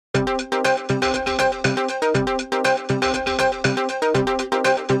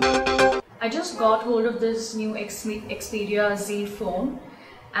got hold of this new Xperia Z phone,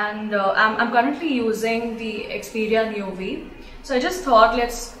 and I'm currently using the Xperia Neo V. So I just thought,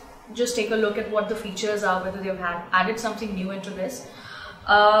 let's just take a look at what the features are, whether they've added something new into this.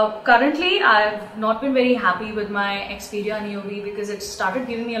 Currently, I've not been very happy with my Xperia Neo V because it started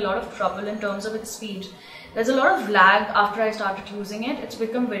giving me a lot of trouble in terms of its speed. There's a lot of lag after I started using it. It's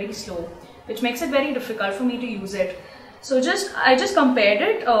become very slow, which makes it very difficult for me to use it. So I just compared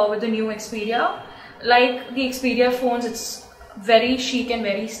it with the new Xperia. Like the Xperia phones, it's very chic and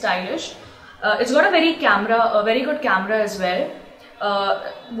very stylish. It's got a very good camera as well.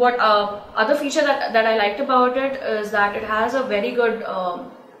 Other feature that I liked about it is that it has a very good,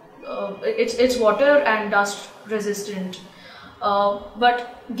 it's water and dust resistant. But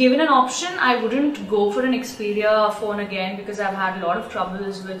given an option, I wouldn't go for an Xperia phone again because I've had a lot of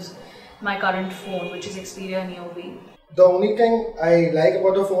troubles with my current phone, which is Xperia Neo V. The only thing I like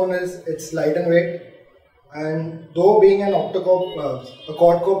about the phone is it's light and weight, and though being an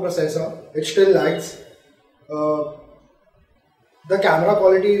quad-core processor, it still lags. The camera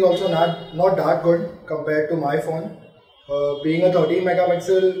quality is also not that good compared to my phone. Being a 13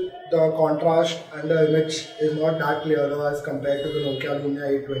 megapixel, the contrast and the image is not that clear as compared to the Nokia Lumia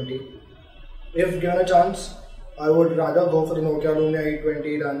 820. If given a chance, I would rather go for the Nokia Lumia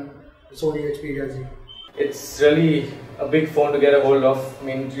 820 than the Sony Xperia Z. It's really a big phone to get a hold of. I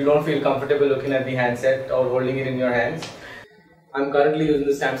mean, you don't feel comfortable looking at the handset or holding it in your hands. I'm currently using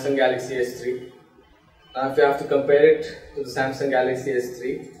the Samsung Galaxy S3. Now, if you have to compare it to the Samsung Galaxy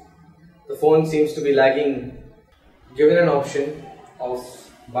S3, the phone seems to be lagging. Given an option of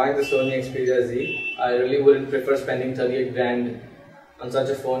buying the Sony Xperia Z, I really wouldn't prefer spending 38 grand on such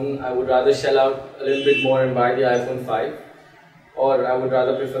a phone. I would rather shell out a little bit more and buy the iPhone 5, or I would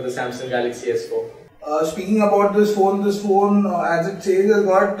rather prefer the Samsung Galaxy S4. Speaking about this phone as it says has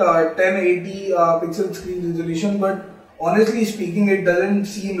got 1080 pixel screen resolution, but honestly speaking it doesn't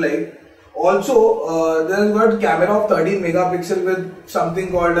seem like. Also there's got camera of 13 megapixel with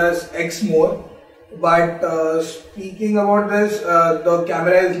something called as X mode, but speaking about this, the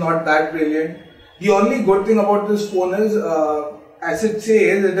camera is not that brilliant. The only good thing about this phone is as it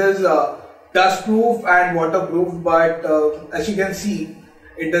says it is dust proof and waterproof, but as you can see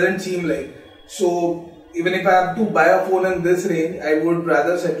it doesn't seem like. So even if I have to buy a phone in this range, I would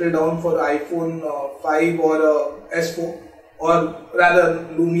rather settle down for iPhone 5 or S4, or rather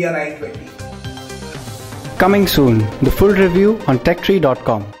Lumia 920. Coming soon, the full review on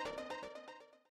TechTree.com.